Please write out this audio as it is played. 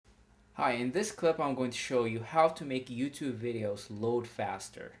Hi, in this clip I'm going to show you how to make YouTube videos load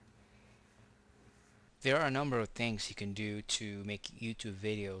faster. There are a number of things you can do to make YouTube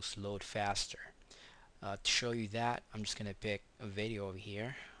videos load faster. To show you that, I'm just going to pick a video over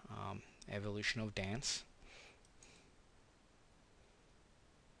here, Evolution of Dance.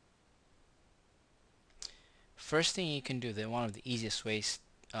 First thing you can do, one of the easiest ways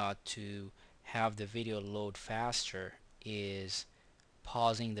to have the video load faster is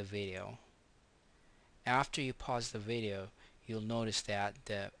pausing the video. After you pause the video, you'll notice that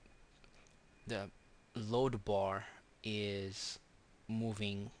the load bar is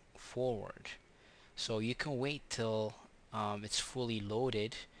moving forward. So you can wait till it's fully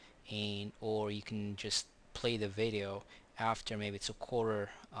loaded, or you can just play the video after maybe it's a quarter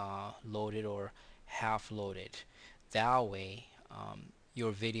loaded or half loaded. That way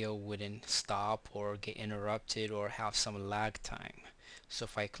your video wouldn't stop or get interrupted or have some lag time. So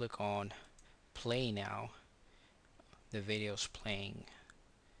if I click on play now, the video is playing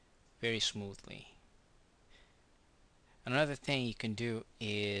very smoothly. Another thing you can do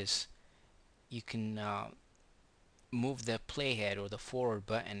is you can move the playhead or the forward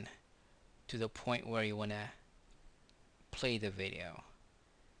button to the point where you want to play the video,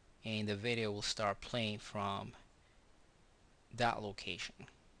 and the video will start playing from that location.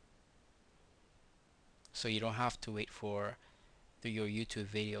 So you don't have to wait for your YouTube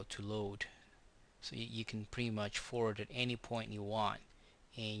video to load. So you can pretty much forward at any point you want,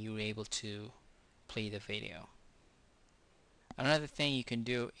 and you're able to play the video. Another thing you can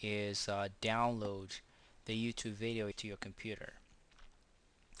do is download the YouTube video to your computer.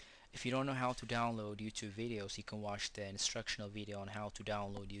 If you don't know how to download YouTube videos, you can watch the instructional video on how to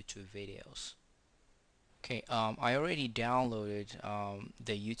download YouTube videos. Okay, I already downloaded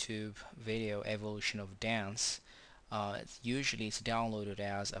the YouTube video Evolution of Dance. Usually it's downloaded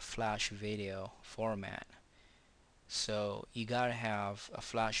as a Flash video format. So you gotta have a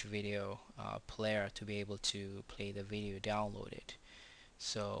Flash video player to be able to play the video downloaded.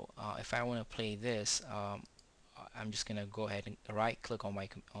 So if I want to play this, I'm just gonna go ahead and right click on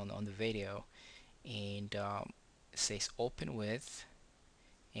on the video, and it says open with,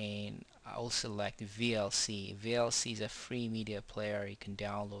 and I'll select VLC. VLC is a free media player you can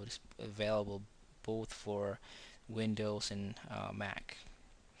download. It's available both for Windows and Mac.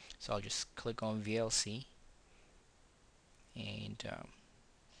 So I'll just click on VLC, and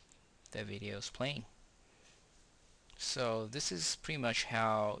the video is playing. So this is pretty much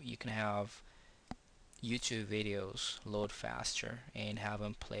how you can have YouTube videos load faster and have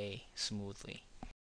them play smoothly.